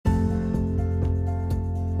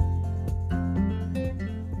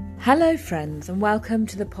Hello friends and welcome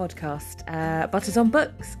to the podcast Butters on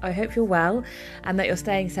Books. I hope you're well and that you're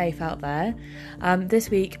staying safe out there.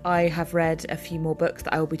 This week I have read a few more books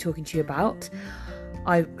that I will be talking to you about.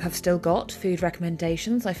 I have still got food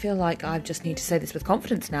recommendations. I feel like I just need to say this with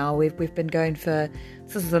confidence now. We've been going for,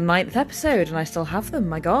 this is the 9th episode and I still have them,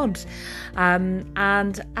 my God.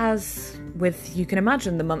 And as with, you can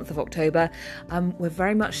imagine, the month of October, we're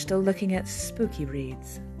very much still looking at spooky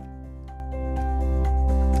reads.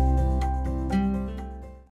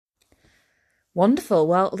 Wonderful.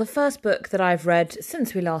 Well, the first book that I've read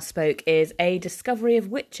since we last spoke is A Discovery of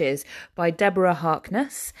Witches by Deborah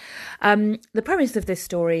Harkness. The premise of this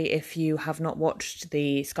story, if you have not watched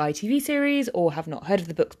the Sky TV series or have not heard of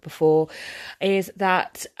the books before, is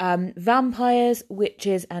that vampires,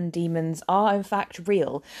 witches and demons are in fact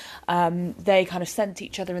real. They kind of sense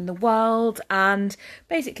each other in the world, and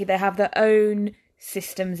basically they have their own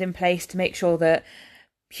systems in place to make sure that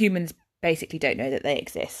humans basically don't know that they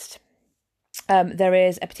exist. There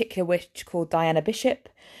is a particular witch called Diana Bishop,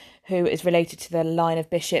 who is related to the line of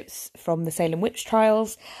bishops from the Salem witch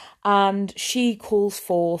trials, and she calls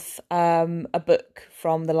forth a book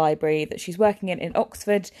from the library that she's working in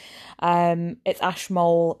Oxford. It's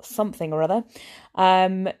Ashmole something or other.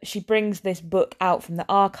 She brings this book out from the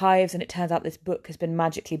archives, and it turns out this book has been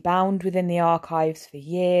magically bound within the archives for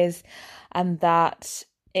years, and that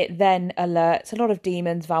it then alerts a lot of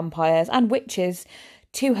demons, vampires and witches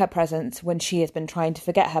to her presence when she has been trying to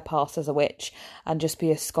forget her past as a witch and just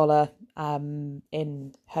be a scholar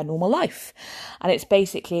in her normal life. And it's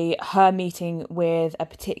basically her meeting with a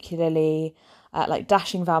particularly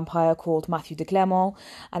dashing vampire called Matthew de Clermont,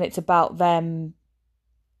 and it's about them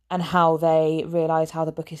and how they realise how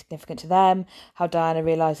the book is significant to them, how Diana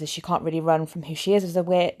realises she can't really run from who she is as a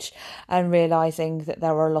witch, and realising that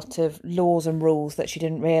there are a lot of laws and rules that she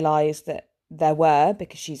didn't realise that there were,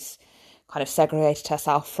 because she's kind of segregated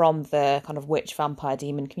herself from the kind of witch, vampire,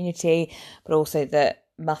 demon community, but also that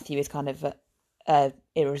Matthew is kind of a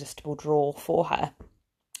irresistible draw for her.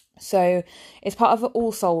 So it's part of the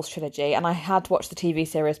All Souls trilogy, and I had watched the TV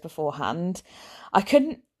series beforehand. I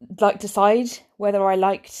couldn't decide whether I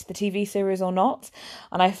liked the TV series or not,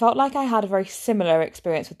 and I felt like I had a very similar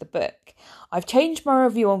experience with the book. I've changed my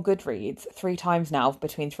review on Goodreads 3 times now,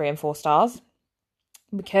 between 3 and 4 stars,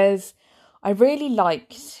 because I really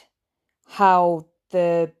liked how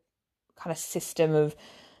the kind of system of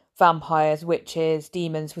vampires, witches,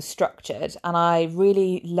 demons was structured, and I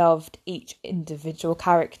really loved each individual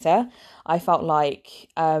character. I felt like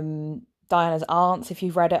Diana's aunts, if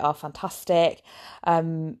you've read it, are fantastic.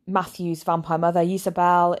 Matthew's vampire mother,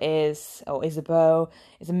 Isabeau, is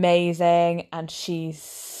amazing, and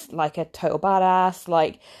she's like a total badass.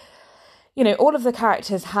 Like, you know, all of the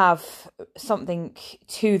characters have something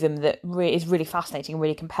to them that is really fascinating,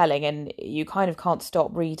 really compelling, and you kind of can't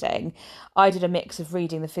stop reading. I did a mix of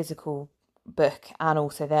reading the physical book and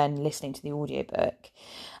also then listening to the audiobook.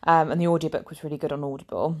 And the audiobook was really good on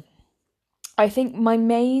Audible. I think my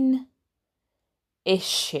main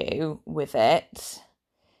issue with it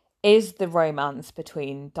is the romance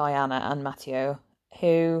between Diana and Matthew,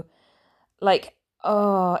 who,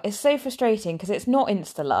 it's so frustrating because it's not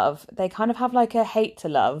insta-love. They kind of have like a hate to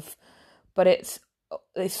love, but it's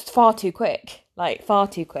far too quick.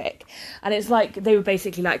 And it's like they were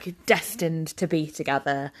basically like destined to be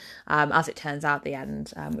together, as it turns out at the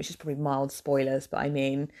end, which is probably mild spoilers, but I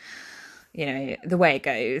mean, you know, the way it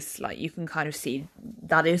goes, like you can kind of see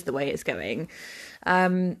that is the way it's going.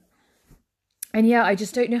 And yeah, I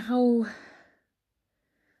just don't know how,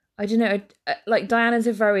 I don't know, like Diana's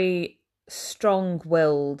a very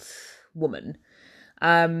strong-willed woman,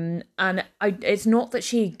 and it's not that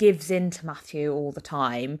she gives in to Matthew all the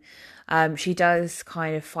time. She does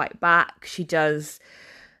kind of fight back. She does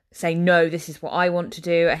say, no, this is what I want to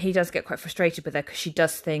do, and he does get quite frustrated with her because she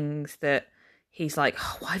does things that he's like,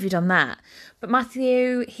 oh, why have you done that? But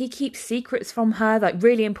Matthew, he keeps secrets from her, like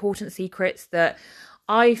really important secrets that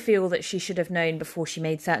I feel that she should have known before she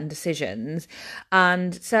made certain decisions.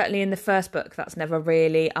 And certainly in the first book, that's never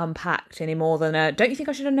really unpacked any more than don't you think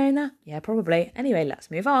I should have known that? Yeah, probably. Anyway,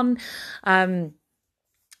 let's move on.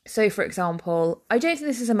 So, for example, I don't think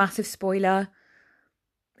this is a massive spoiler.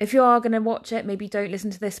 If you are going to watch it, maybe don't listen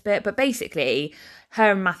to this bit. But basically,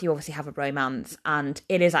 her and Matthew obviously have a romance, and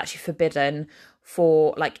it is actually forbidden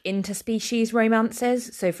for like interspecies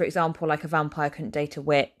romances. So, for example, like a vampire couldn't date a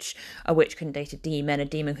witch couldn't date a demon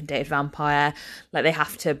couldn't date a vampire. Like they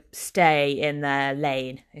have to stay in their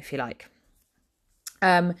lane, if you like.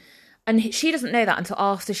 And she doesn't know that until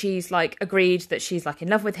after she's like agreed that she's like in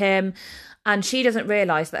love with him, and she doesn't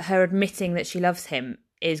realise that her admitting that she loves him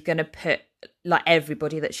is going to put like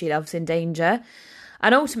everybody that she loves in danger.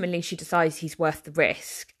 And ultimately she decides he's worth the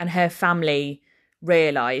risk, and her family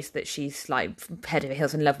realise that she's like head over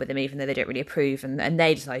heels in love with him, even though they don't really approve, and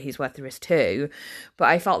they decide he's worth the risk too. But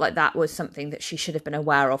I felt like that was something that she should have been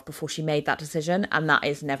aware of before she made that decision, and that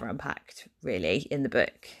is never unpacked really in the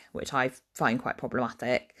book, which I find quite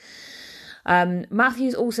problematic.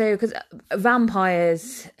 Matthew's also, because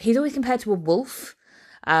vampires, he's always compared to a wolf,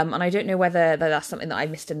 and I don't know whether that's something that I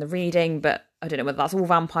missed in the reading, but I don't know whether that's all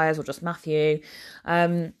vampires or just Matthew.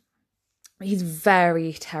 He's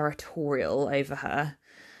very territorial over her,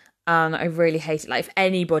 and I really hate it. Like, if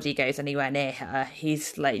anybody goes anywhere near her,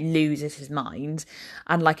 he's like loses his mind,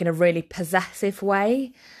 and like in a really possessive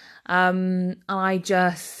way. And I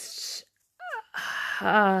just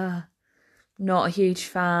not a huge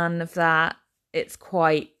fan of that. It's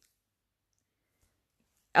quite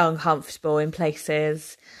uncomfortable in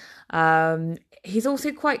places. He's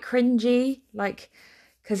also quite cringy, like,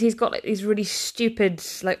 because he's got like these really stupid,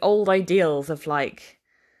 like, old ideals of, like,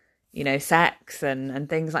 you know, sex and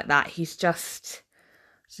things like that. He's just,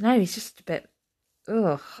 I don't know, he's just a bit,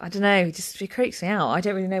 I don't know, he creeps me out. I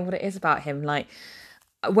don't really know what it is about him. Like,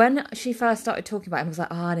 when she first started talking about him, I was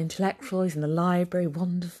like, an intellectual, he's in the library,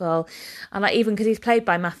 wonderful. And like, even because he's played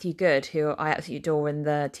by Matthew Good, who I absolutely adore in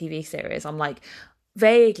the TV series, I'm like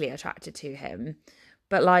vaguely attracted to him.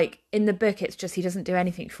 But like in the book, it's just he doesn't do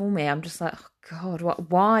anything for me. I'm just like, oh God,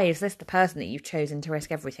 why is this the person that you've chosen to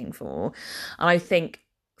risk everything for? And I think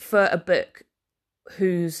for a book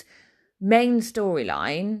whose main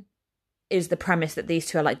storyline is the premise that these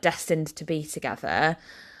two are like destined to be together,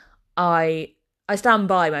 I stand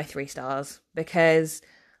by my 3 stars, because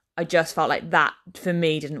I just felt like that for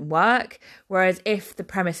me didn't work. Whereas if the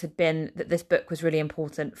premise had been that this book was really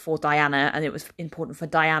important for Diana, and it was important for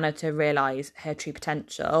Diana to realise her true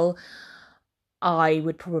potential, I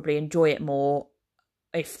would probably enjoy it more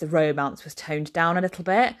if the romance was toned down a little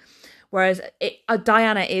bit. Whereas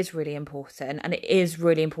Diana is really important, and it is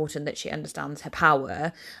really important that she understands her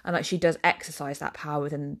power, and like she does exercise that power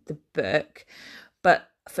within the book. But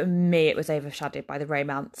for me, it was overshadowed by the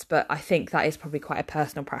romance. But I think that is probably quite a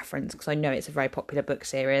personal preference, because I know it's a very popular book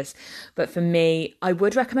series. But for me, I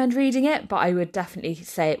would recommend reading it, but I would definitely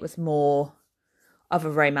say it was more of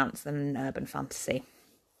a romance than an urban fantasy.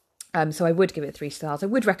 So I would give it 3 stars. I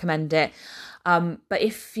would recommend it. But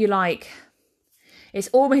if you like, it's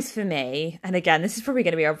almost for me, and again, this is probably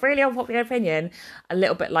going to be a really unpopular opinion, a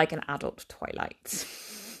little bit like an adult Twilight.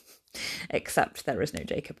 Except there is no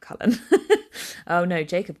Jacob Cullen. Oh no,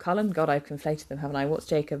 Jacob Cullen? God, I've conflated them, haven't I? What's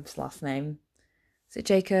Jacob's last name? Is it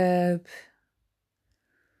Jacob?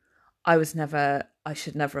 I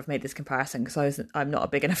should never have made this comparison, because I'm not a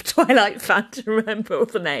big enough Twilight fan to remember all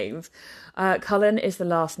the names. Cullen is the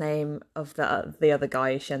last name of the other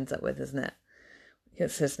guy she ends up with, isn't it?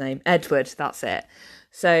 What's his name? Edward, that's it.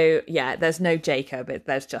 So yeah, there's no Jacob,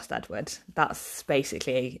 there's just Edward. That's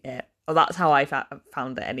basically it. Well, that's how I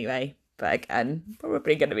found it anyway. But again,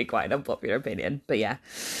 probably going to be quite an unpopular opinion. But yeah,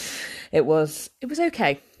 it was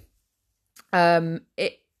okay.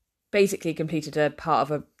 It basically completed a part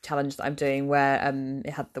of a challenge that I'm doing where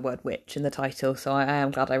it had the word witch in the title, so I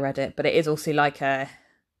am glad I read it. But it is also like a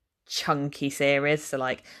chunky series, so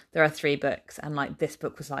like there are 3 books, and like this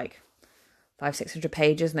book was like 500-600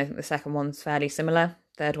 pages, and I think the second one's fairly similar.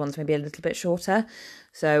 Third one's maybe a little bit shorter.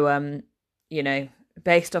 So you know,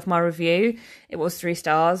 based off my review, it was 3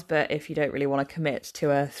 stars, but if you don't really want to commit to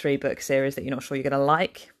a 3-book series that you're not sure you're going to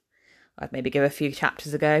like, I'd maybe give a few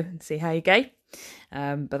chapters a go and see how you go.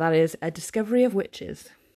 But that is A Discovery of Witches.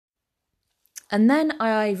 And then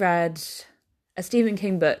I read a Stephen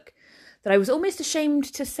King book that I was almost ashamed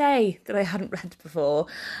to say that I hadn't read before,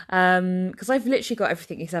 because I've literally got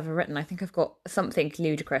everything he's ever written. I think I've got something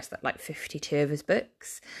ludicrous, that like 52 of his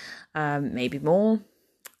books, maybe more.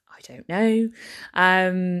 I don't know.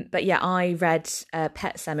 But yeah, I read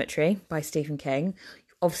Pet Sematary by Stephen King.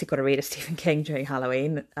 You've obviously got to read a Stephen King during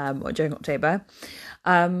Halloween, or during October.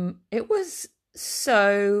 It was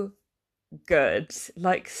so good.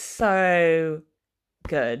 Like, so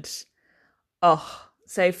good. Oh,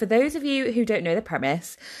 so for those of you who don't know the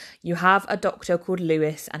premise, you have a doctor called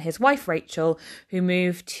Lewis and his wife Rachel, who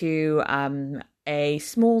move to a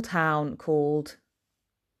small town called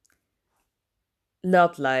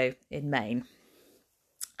Ludlow in Maine.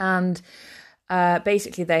 And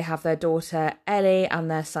basically they have their daughter Ellie and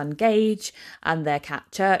their son Gage and their cat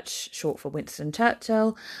Church, short for Winston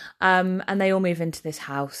Churchill, and they all move into this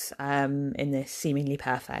house in this seemingly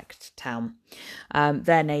perfect town.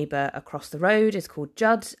 Their neighbour across the road is called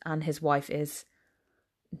Judd, and his wife is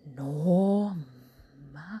Norma.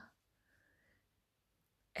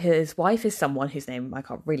 his wife is someone whose name I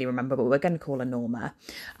can't really remember, but we're going to call her Norma.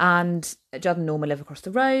 And Judd and Norma live across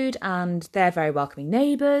the road, and they're very welcoming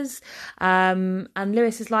neighbours. And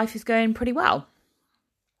Lewis's life is going pretty well.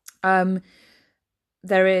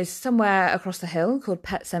 There is somewhere across the hill called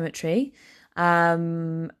Pet Cemetery,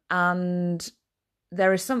 and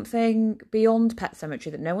there is something beyond Pet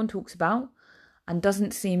Cemetery that no one talks about and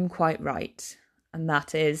doesn't seem quite right, and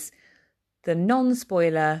that is the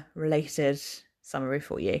non-spoiler related summary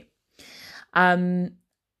for you.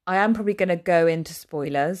 I am probably going to go into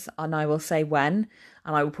spoilers, and I will say when,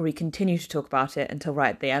 and I will probably continue to talk about it until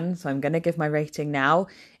right at the end, so I'm going to give my rating now.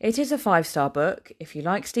 It is a 5-star book. If you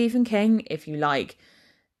like Stephen King, if you like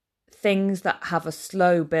things that have a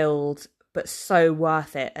slow build but so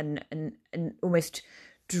worth it, and almost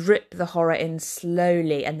drip the horror in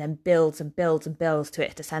slowly and then builds and builds and builds to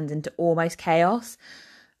it descends into almost chaos,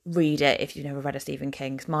 read it if you've never read a Stephen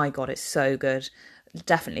King, because my God, it's so good.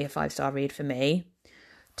 Definitely a 5-star read for me.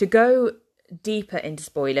 To go deeper into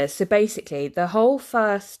spoilers, so basically the whole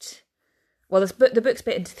first, well, the book's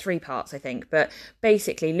split into 3 parts, I think, but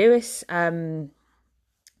basically Lewis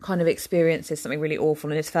kind of experiences something really awful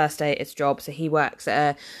on his first day at his job. So he works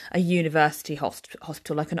at a university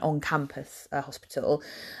hospital, like an on-campus hospital,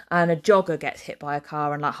 and a jogger gets hit by a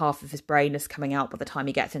car and like half of his brain is coming out by the time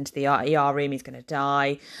he gets into the ER room. He's going to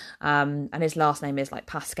die. And his last name is like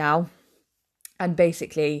Pascal. And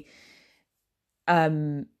basically,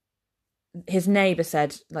 his neighbour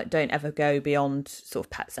said, like, don't ever go beyond sort of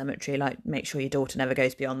Pet Cemetery, like make sure your daughter never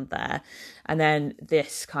goes beyond there. And then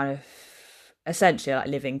this kind of essentially like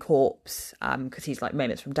living corpse, because he's like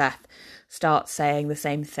moments from death, starts saying the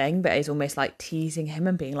same thing, but is almost like teasing him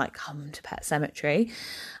and being like, come to Pet Cemetery.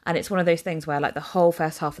 And it's one of those things where like the whole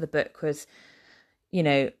first half of the book was, you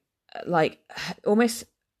know, like almost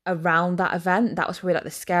around that event. That was probably like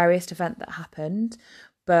the scariest event that happened.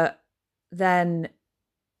 But then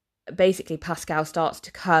basically Pascal starts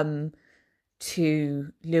to come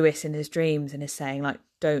to Lewis in his dreams and is saying like,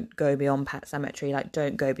 don't go beyond Pet Cemetery, like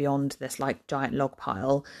don't go beyond this like giant log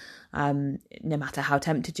pile, no matter how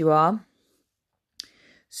tempted you are.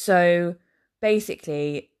 So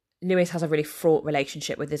basically Lewis has a really fraught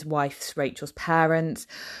relationship with his wife's, Rachel's parents.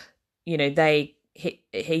 You know,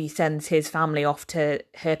 he sends his family off to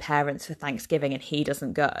her parents for Thanksgiving and he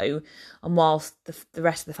doesn't go. And whilst the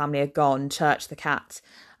rest of the family are gone, Church the cat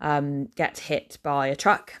gets hit by a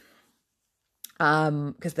truck.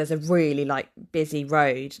 Because there's a really like busy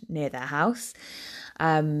road near their house.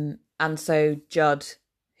 And so Judd,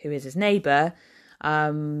 who is his neighbour,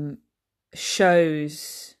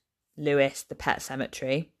 shows Lewis the Pet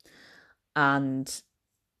Cemetery and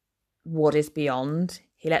what is beyond.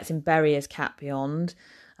 He lets him bury his cat beyond,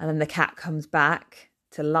 and then the cat comes back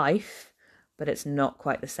to life, but it's not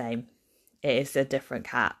quite the same. It is a different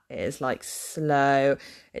cat. It is like slow,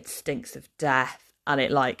 it stinks of death, and it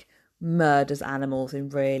like murders animals in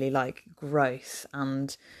really like gross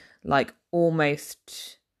and like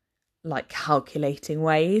almost like calculating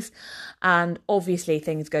ways. And obviously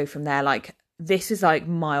things go from there. Like this is like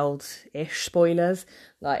mild-ish spoilers.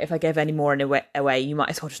 Like if I give any more away, you might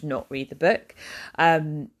as well just not read the book.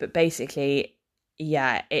 But basically,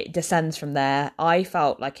 yeah, it descends from there. I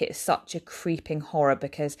felt like it's such a creeping horror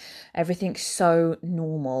because everything's so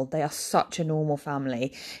normal. They are such a normal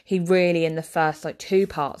family. He really, in the first like 2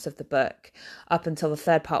 parts of the book, up until the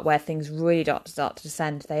 3rd part where things really start to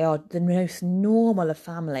descend, they are the most normal of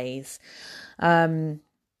families. And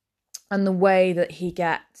the way that he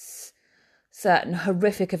gets certain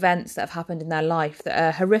horrific events that have happened in their life, that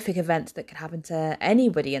are horrific events that could happen to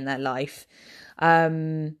anybody in their life,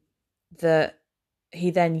 that he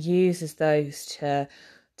then uses those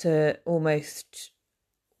to almost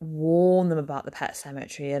warn them about the Pet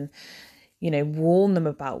Cemetery and, you know, warn them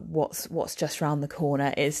about what's just around the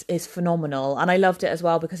corner is phenomenal. And I loved it as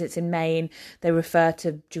well because it's in Maine. They refer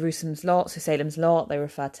to Jerusalem's Lot, so Salem's Lot. They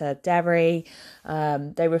refer to Derry.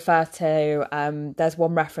 They refer to, there's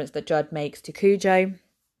one reference that Judd makes to Cujo.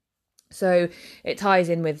 So it ties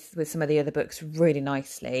in with some of the other books really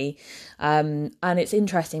nicely. And it's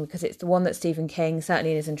interesting because it's the one that Stephen King,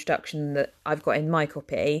 certainly in his introduction that I've got in my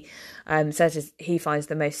copy, says he finds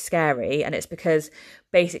the most scary. And it's because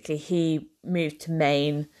basically he moved to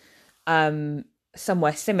Maine,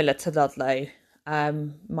 somewhere similar to Ludlow,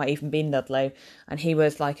 might even be Ludlow. And he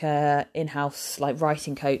was like a in-house like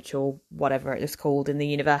writing coach or whatever it was called in the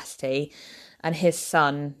university. And his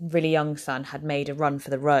son, really young son, had made a run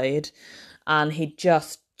for the road and he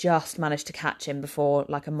just managed to catch him before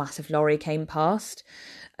like a massive lorry came past.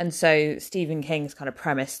 And so Stephen King's kind of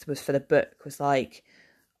premise for the book was like,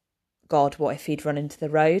 God, what if he'd run into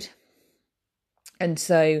the road? And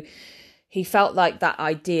so he felt like that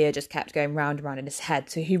idea just kept going round and round in his head.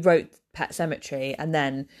 So he wrote Pet Sematary and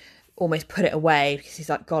then almost put it away because he's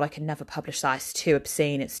like, God, I can never publish that. It's too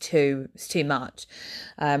obscene. It's too much.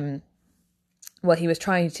 Well, he was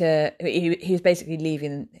he was basically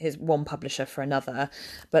leaving his one publisher for another,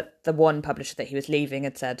 but the one publisher that he was leaving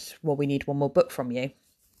had said, well, we need one more book from you.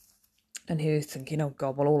 And he was thinking, oh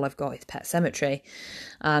God, well, all I've got is Pet Sematary.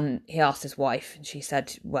 And he asked his wife and she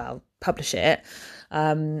said, well, publish it.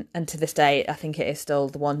 And to this day, I think it is still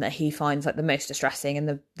the one that he finds like the most distressing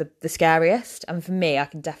and the scariest. And for me, I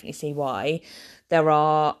can definitely see why.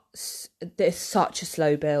 There's such a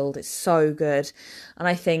slow build. It's so good. And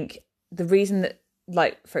I think the reason that,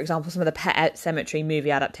 like, for example, some of the Pet Sematary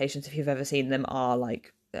movie adaptations, if you've ever seen them, are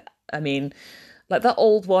like, I mean, like that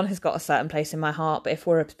old one has got a certain place in my heart, but if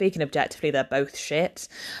we're speaking objectively, they're both shit.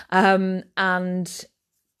 And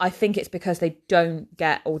I think it's because they don't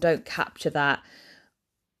capture that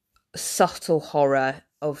subtle horror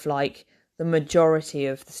of like the majority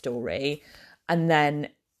of the story, and then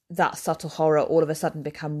that subtle horror all of a sudden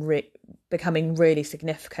becoming really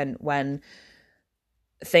significant when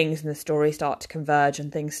things in the story start to converge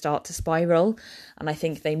and things start to spiral. And I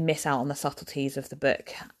think they miss out on the subtleties of the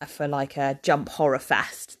book for like a jump horror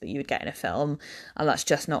fest that you would get in a film, and that's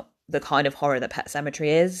just not the kind of horror that Pet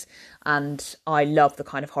Sematary is, and I love the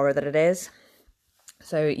kind of horror that it is.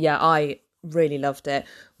 So yeah, I really loved it,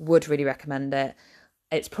 would really recommend it.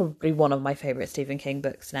 It's probably one of my favourite Stephen King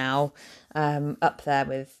books now, up there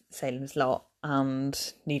with Salem's Lot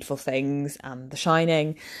and Needful Things and The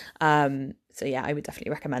Shining. So yeah, I would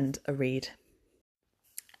definitely recommend a read.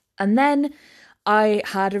 And then I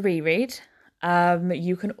had a reread.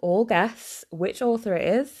 You can all guess which author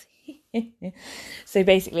it is. So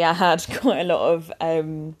basically I had quite a lot of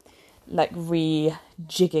like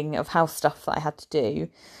rejigging of house stuff that I had to do.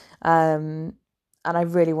 And I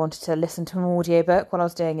really wanted to listen to an audiobook while I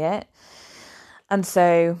was doing it. And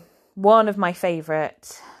so one of my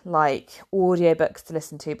favourite like audiobooks to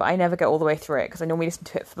listen to, but I never get all the way through it because I normally listen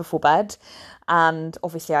to it before bed, and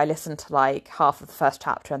obviously I listen to like half of the first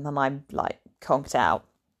chapter and then I'm like conked out.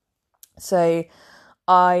 So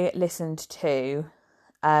I listened to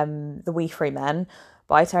The We Free Men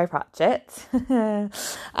by Terry Pratchett.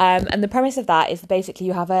 And the premise of that is basically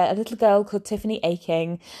you have a little girl called Tiffany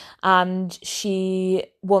Aching, and she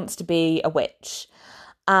wants to be a witch.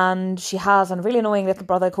 And she has a really annoying little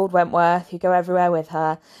brother called Wentworth who go everywhere with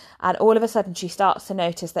her. And all of a sudden she starts to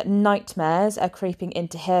notice that nightmares are creeping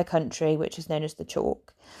into her country, which is known as the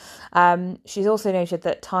Chalk. She's also noted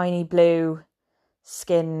that tiny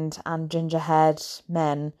blue-skinned and ginger-haired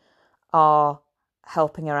men are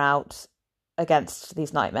helping her out against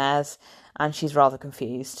these nightmares, and she's rather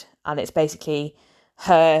confused. And it's basically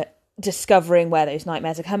her discovering where those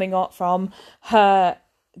nightmares are coming from, her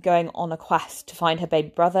going on a quest to find her baby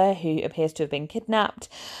brother who appears to have been kidnapped,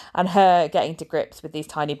 and her getting to grips with these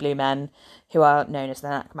tiny blue men who are known as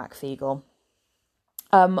the Macfeagle.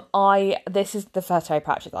 This is the first Terry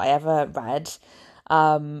Pratchett that I ever read,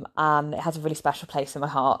 and it has a really special place in my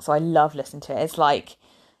heart, so I love listening to it. It's like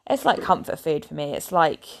comfort food for me. It's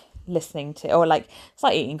like listening to, or like it's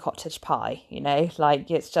like eating cottage pie, you know, like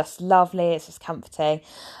it's just lovely, it's just comforting.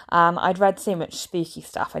 I'd read so much spooky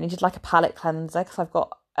stuff, I needed like a palate cleanser because I've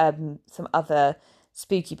got some other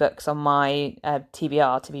spooky books on my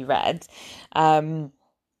TBR to be read for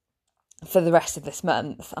the rest of this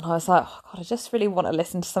month, and I was like, oh God, I just really want to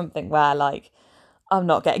listen to something where like I'm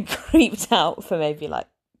not getting creeped out for maybe like,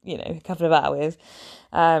 you know, a couple of hours.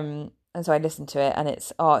 And so I listened to it, and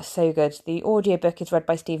it's so good. The audiobook is read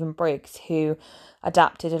by Stephen Briggs, who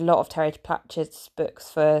adapted a lot of Terry Pratchett's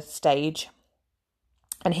books for stage,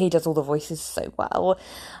 and he does all the voices so well.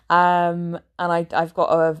 And I've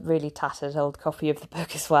got a really tattered old copy of the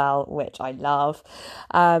book as well, which I love.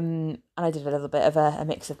 And I did a little bit of a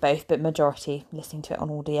mix of both, but majority listening to it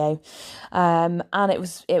on audio. And it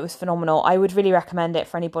was phenomenal. I would really recommend it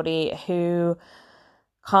for anybody who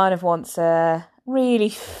kind of wants a really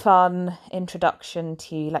fun introduction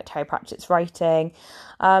to like Terry Pratchett's writing.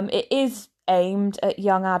 It is aimed at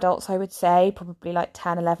young adults, I would say, probably like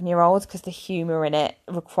 10-11-year-olds, because the humour in it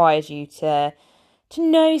requires you to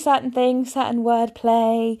know certain things, certain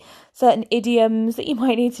wordplay, certain idioms that you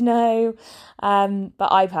might need to know.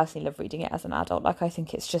 But I personally love reading it as an adult. Like, I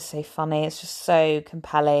think it's just so funny, it's just so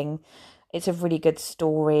compelling, it's a really good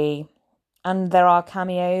story. And there are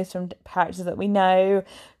cameos from characters that we know.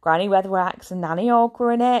 Granny Weatherwax and Nanny Ogg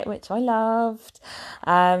were in it, which I loved.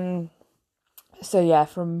 So yeah,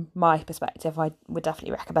 from my perspective, I would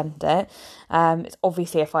definitely recommend it. It's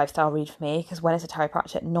obviously a 5-star read for me, because when it's a Terry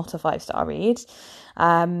Pratchett, not a 5-star read.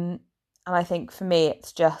 And And I think for me,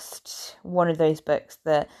 it's just one of those books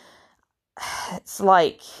that it's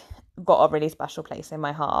like got a really special place in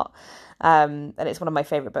my heart. And it's one of my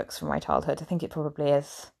favourite books from my childhood. I think it probably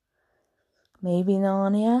is maybe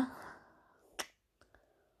Narnia.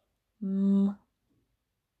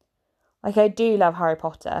 Like, I do love Harry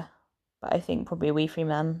Potter, but I think probably We Free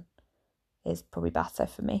Men is probably better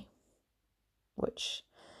for me, which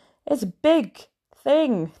is a big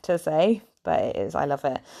thing to say, but it is. I love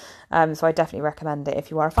it. So I definitely recommend it if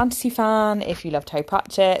you are a fantasy fan, if you love Terry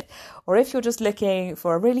Pratchett, or if you're just looking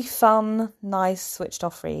for a really fun, nice, switched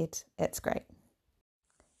off read. It's great.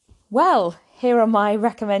 Well, here are my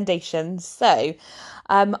recommendations. So,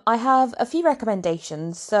 I have a few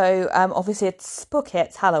recommendations. So, obviously it's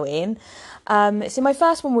Halloween. So my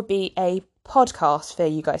first one would be a podcast for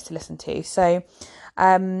you guys to listen to. So,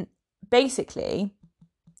 basically,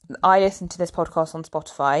 I listen to this podcast on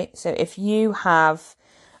Spotify. So if you have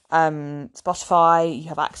Spotify, you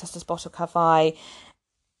have access to Spotify,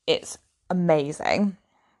 it's amazing.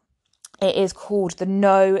 It is called the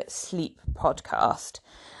No Sleep Podcast.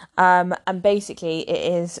 And basically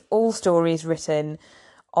it is all stories written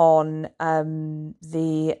on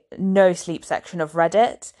the No Sleep section of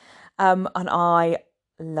Reddit. And I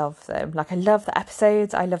love them. Like, I love the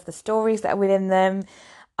episodes. I love the stories that are within them.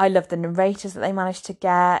 I love the narrators that they managed to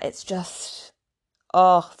get. It's just,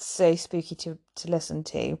 so spooky to listen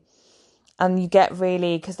to. And you get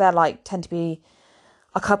really, because they're like, tend to be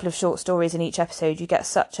a couple of short stories in each episode, you get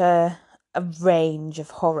such a range of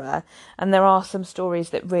horror. And there are some stories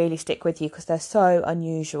that really stick with you because they're so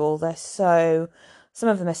unusual. Some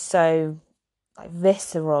of them are so like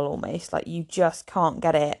visceral almost, like you just can't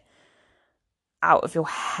get it out of your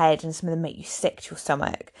head, and some of them make you sick to your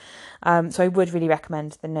stomach. So I would really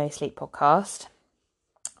recommend the No Sleep podcast.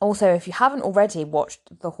 Also, if you haven't already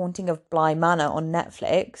watched The Haunting of Bly Manor on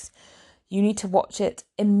Netflix, you need to watch it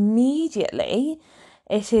immediately.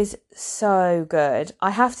 It is so good. I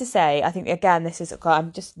have to say, I think, again,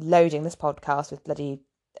 I'm just loading this podcast with bloody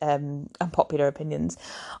unpopular opinions.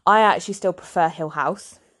 I actually still prefer Hill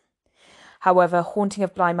House. However, Haunting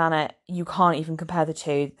of Bly Manor, you can't even compare the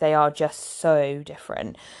two. They are just so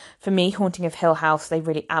different. For me, Haunting of Hill House, they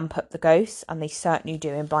really amp up the ghosts, and they certainly do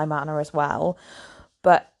in Bly Manor as well.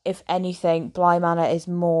 But if anything, Bly Manor is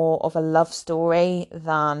more of a love story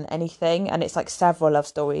than anything. And it's like several love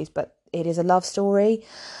stories, but it is a love story.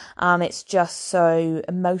 And it's just so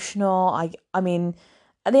emotional. I mean,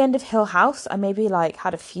 at the end of Hill House, I maybe like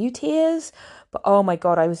had a few tears. But oh my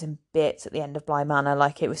God, I was in bits at the end of Bly Manor.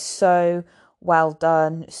 Like, it was so well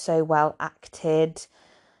done, so well acted.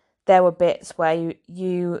 There were bits where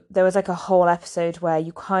there was like a whole episode where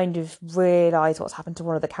you kind of realise what's happened to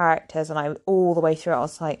one of the characters, and all the way through it, I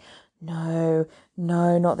was like, no,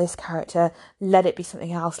 not this character. Let it be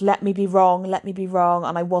something else. Let me be wrong.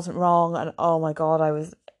 And I wasn't wrong. And oh my God, I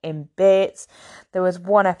was in bits. There was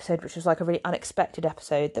one episode which was like a really unexpected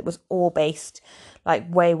episode that was all based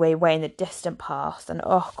like way in the distant past, and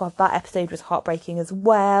oh God, that episode was heartbreaking as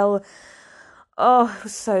well. Oh, it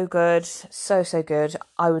was so good. So good.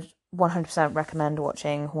 I would 100% recommend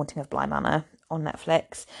watching Haunting of Bly Manor on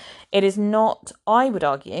Netflix. It is not, I would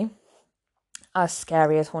argue, as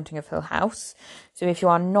scary as Haunting of Hill House. So if you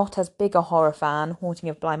are not as big a horror fan, Haunting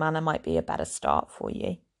of Bly Manor might be a better start for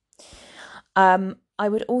you. I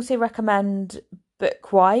would also recommend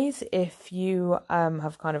Bookwise if you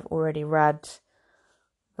have kind of already read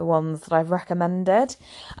the ones that I've recommended.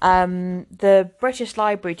 The British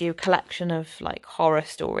Library do a collection of like horror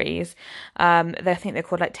stories. I think they're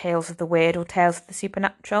called like Tales of the Weird or Tales of the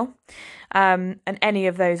Supernatural. And any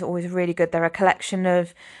of those are always really good. They're a collection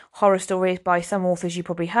of horror stories by some authors you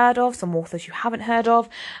probably heard of, some authors you haven't heard of,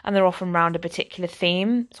 and they're often around a particular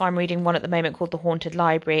theme. So I'm reading one at the moment called The Haunted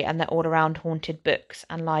Library, and they're all around haunted books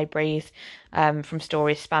and libraries, from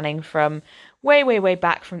stories spanning from way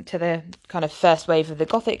back to the kind of first wave of the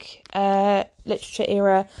Gothic literature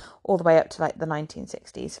era, all the way up to like the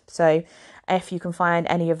 1960s. So if you can find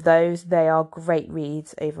any of those, they are great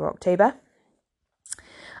reads over October.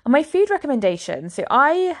 And my food recommendations. So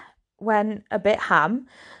I went a bit ham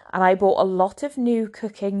and I bought a lot of new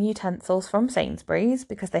cooking utensils from Sainsbury's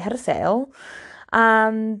because they had a sale.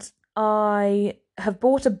 And I have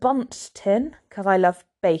bought a bundt tin because I love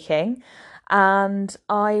baking. And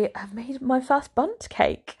I have made my first bundt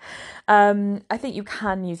cake. I think you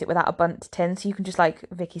can use it without a bundt tin, so you can just like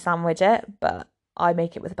Vicky sandwich it, but I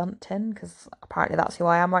make it with a bundt tin because apparently that's who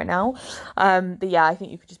I am right now. But yeah, I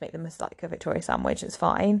think you could just make them as like a Victoria sandwich. It's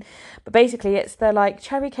fine. But basically, it's the like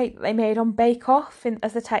cherry cake that they made on Bake Off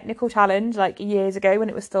as a technical challenge like years ago when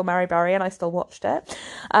it was still Mary Berry and I still watched it.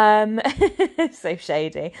 So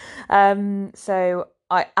shady. So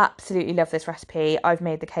I absolutely love this recipe. I've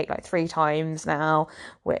made the cake like 3 times now,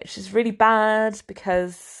 which is really bad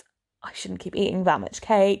because I shouldn't keep eating that much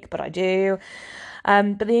cake, but I do.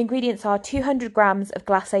 But the ingredients are 200 grams of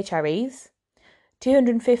glacé cherries,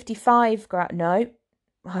 255 grams, no,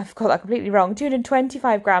 I've got that completely wrong,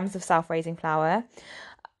 225 grams of self-raising flour,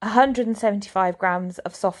 175 grams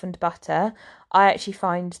of softened butter. I actually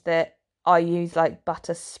find that I use like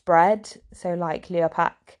butter spread, so like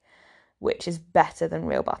Leopac, which is better than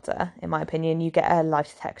real butter, in my opinion. You get a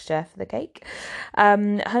lighter texture for the cake.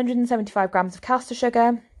 175 grams of caster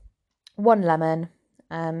sugar, 1 lemon,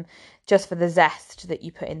 just for the zest that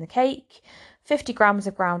you put in the cake, 50 grams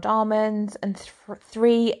of ground almonds, and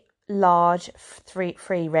 3 large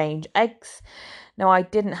free-range eggs. Now, I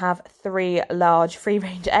didn't have 3 large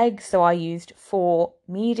free-range eggs, so I used 4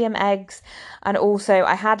 medium eggs. And also,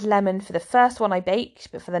 I had lemon for the first one I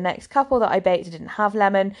baked, but for the next couple that I baked, I didn't have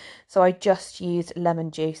lemon, so I just used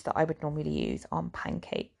lemon juice that I would normally use on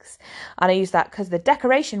pancakes. And I use that because the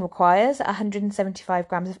decoration requires 175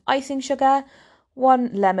 grams of icing sugar,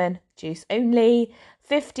 1 lemon juice only,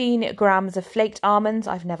 15 grams of flaked almonds.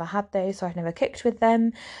 I've never had those, so I've never cooked with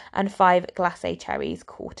them, and 5 glacé cherries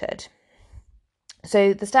quartered.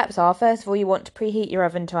 So the steps are, first of all, you want to preheat your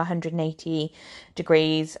oven to 180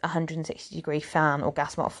 degrees, 160 degree fan or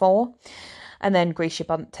gas mod 4, and then grease your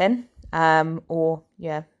bundt tin, or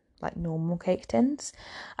like normal cake tins.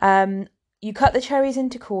 You cut the cherries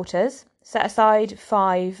into quarters, set aside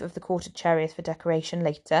 5 of the quartered cherries for decoration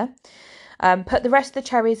later. Put the rest of the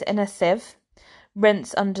cherries in a sieve,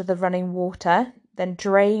 rinse under the running water, then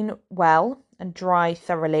drain well and dry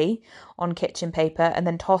thoroughly on kitchen paper, and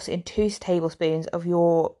then toss in 2 tablespoons of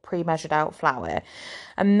your pre-measured out flour.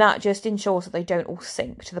 And that just ensures that they don't all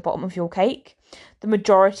sink to the bottom of your cake. The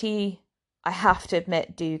majority, I have to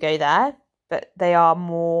admit, do go there, but they are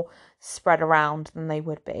more spread around than they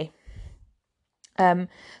would be.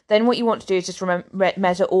 Then what you want to do is just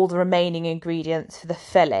measure all the remaining ingredients for the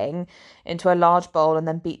filling into a large bowl and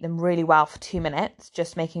then beat them really well for 2 minutes,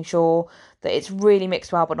 just making sure that it's really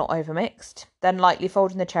mixed well but not overmixed. Then lightly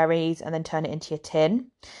fold in the cherries and then turn it into your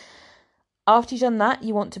tin. After you've done that,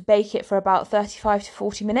 you want to bake it for about 35 to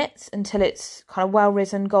 40 minutes until it's kind of well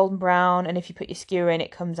risen, golden brown, and if you put your skewer in,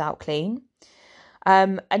 it comes out clean.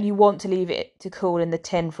 And you want to leave it to cool in the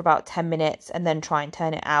tin for about 10 minutes and then try and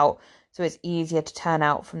turn it out, so it's easier to turn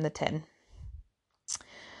out from the tin.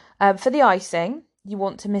 For the icing, you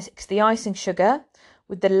want to mix the icing sugar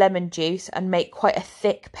with the lemon juice and make quite a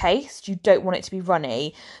thick paste. You don't want it to be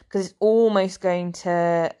runny because it's almost going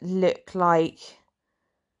to look like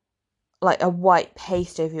a white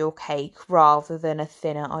paste over your cake rather than a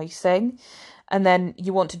thinner icing. And then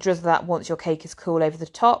you want to drizzle that once your cake is cool over the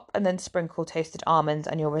top, and then sprinkle toasted almonds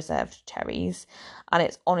and your reserved cherries. And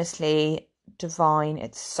it's honestly divine.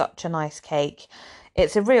 It's such a nice cake.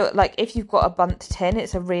 It's a real, like, if you've got a bundt tin,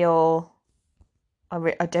 it's a real,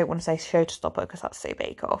 I don't want to say showstopper because that's so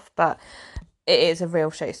Bake Off, but it is a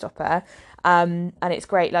real showstopper. And it's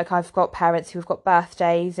great. Like, I've got parents who've got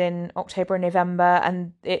birthdays in October and November,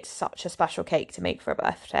 and it's such a special cake to make for a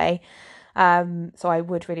birthday. So I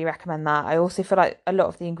would really recommend that. I also feel like a lot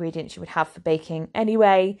of the ingredients you would have for baking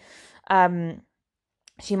anyway,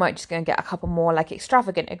 so you might just go and get a couple more like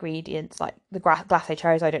extravagant ingredients, like the glacé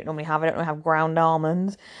cherries I don't normally have. I don't normally have ground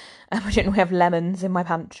almonds. I don't normally have lemons in my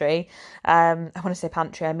pantry. I want to say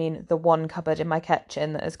pantry, I mean the one cupboard in my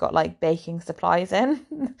kitchen that has got like baking supplies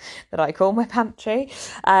in that I call my pantry.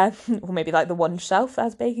 Or maybe like the one shelf that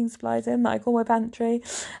has baking supplies in that I call my pantry.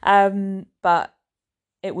 But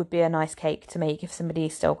it would be a nice cake to make if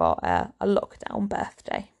somebody's still got a lockdown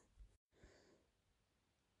birthday.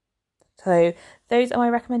 So those are my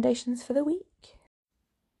recommendations for the week.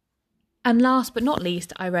 And last but not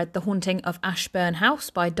least, I read The Haunting of Ashburn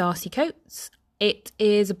House by Darcy Coates. It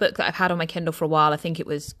is a book that I've had on my Kindle for a while. I think it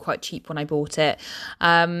was quite cheap when I bought it.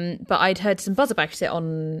 But I'd heard some buzz about it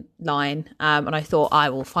online, and I thought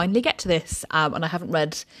I will finally get to this. And I haven't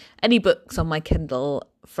read any books on my Kindle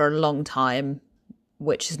for a long time,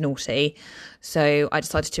 which is naughty. So I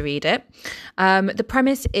decided to read it. The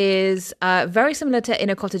premise is very similar to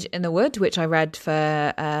In a Cottage in the Wood, which I read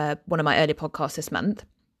for one of my early podcasts this month.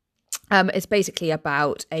 It's basically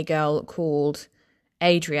about a girl called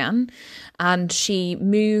Adrian, and she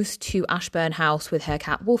moves to Ashburn House with her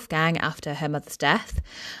cat Wolfgang after her mother's death,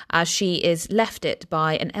 as she is left it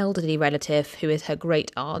by an elderly relative who is her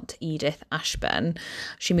great aunt Edith Ashburn.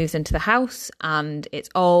 She moves into the house and it's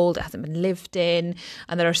old, it hasn't been lived in,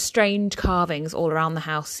 and there are strange carvings all around the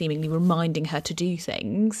house seemingly reminding her to do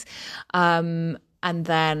things. And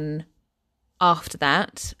then after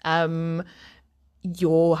that,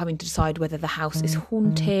 you're having to decide whether the house is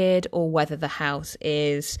haunted or whether the house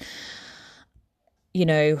is,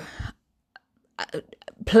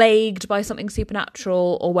 plagued by something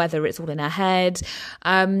supernatural, or whether it's all in her head.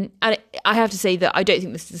 And I have to say that I don't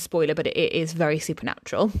think this is a spoiler, but it is very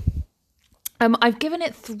supernatural. I've given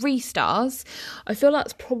it 3 stars. I feel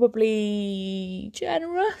that's probably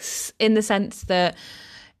generous in the sense that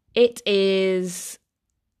it is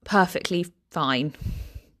perfectly fine.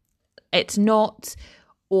 It's not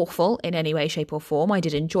awful in any way, shape or form. I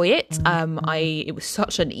did enjoy it. It was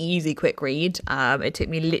such an easy, quick read. It took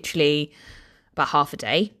me literally about half a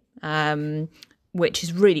day, which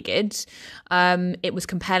is really good. It was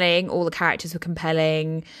compelling. All the characters were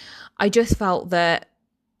compelling. I just felt that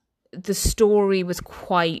the story was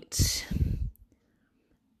quite...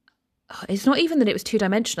 It's not even that it was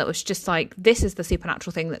two-dimensional. It was just like, this is the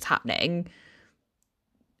supernatural thing that's happening.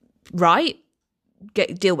 Right?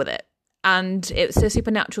 Deal with it. And it's a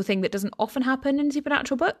supernatural thing that doesn't often happen in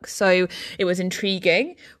supernatural books. So it was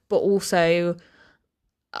intriguing, but also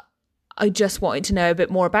I just wanted to know a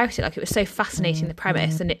bit more about it. Like, it was so fascinating, the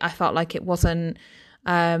premise, and I felt like it wasn't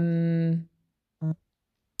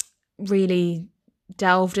really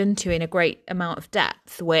delved into in a great amount of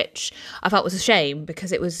depth, which I felt was a shame,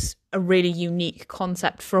 because it was a really unique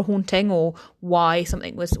concept for a haunting, or why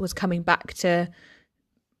something was coming back to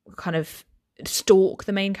kind of stalk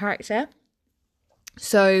the main character.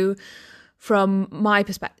 So from my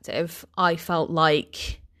perspective, I felt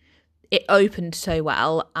like it opened so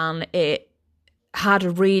well and it had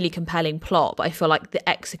a really compelling plot, but I feel like the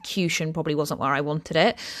execution probably wasn't where I wanted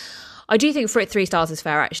it. I do think for it 3 stars is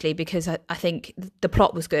fair, actually, because I think the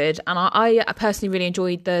plot was good, and I personally really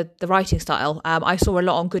enjoyed the writing style. I saw a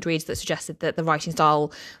lot on Goodreads that suggested that the writing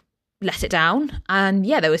style let it down, and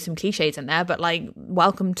yeah, there were some cliches in there, but like,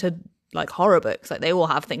 welcome to like horror books, like they all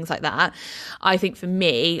have things like that. I think for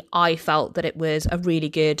me, I felt that it was a really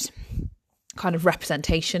good kind of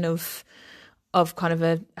representation of kind of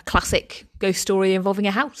a classic ghost story involving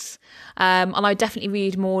a house. And I definitely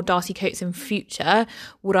read more Darcy Coates in future.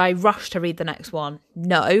 Would I rush to read the next one?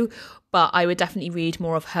 No, but I would definitely read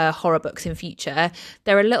more of her horror books in future.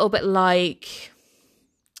 They're a little bit like,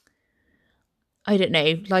 I don't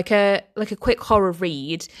know, like a quick horror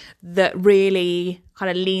read that really kind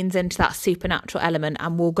of leans into that supernatural element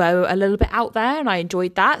and will go a little bit out there, and I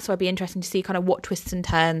enjoyed that. So I'd be interested to see kind of what twists and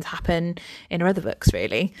turns happen in her other books,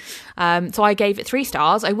 really. So I gave it 3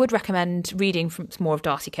 stars. I would recommend reading from some more of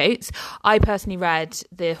Darcy Coates. I personally read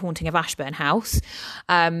The Haunting of Ashburn House,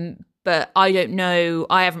 but I don't know,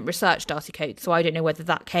 I haven't researched Darcy Coates, so I don't know whether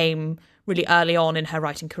that came really early on in her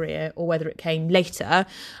writing career or whether it came later,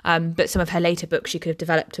 but some of her later books she could have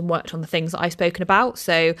developed and worked on the things that I've spoken about,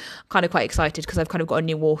 so I'm kind of quite excited because I've kind of got a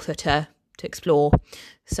new author to explore.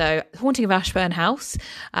 So Haunting of Ashburn House,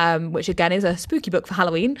 which again is a spooky book for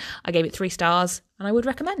Halloween, I gave it 3 stars and I would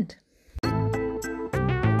recommend.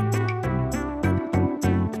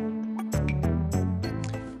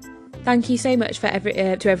 Thank you so much for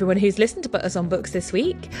to everyone who's listened to Put Us on Books this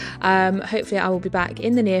week. Hopefully I will be back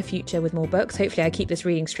in the near future with more books. Hopefully I keep this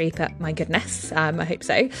reading streak up. My goodness, I hope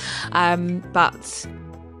so. But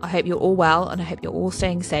I hope you're all well, and I hope you're all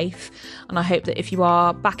staying safe. And I hope that if you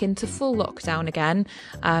are back into full lockdown again,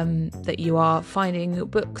 that you are finding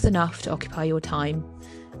books enough to occupy your time.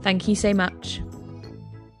 Thank you so much.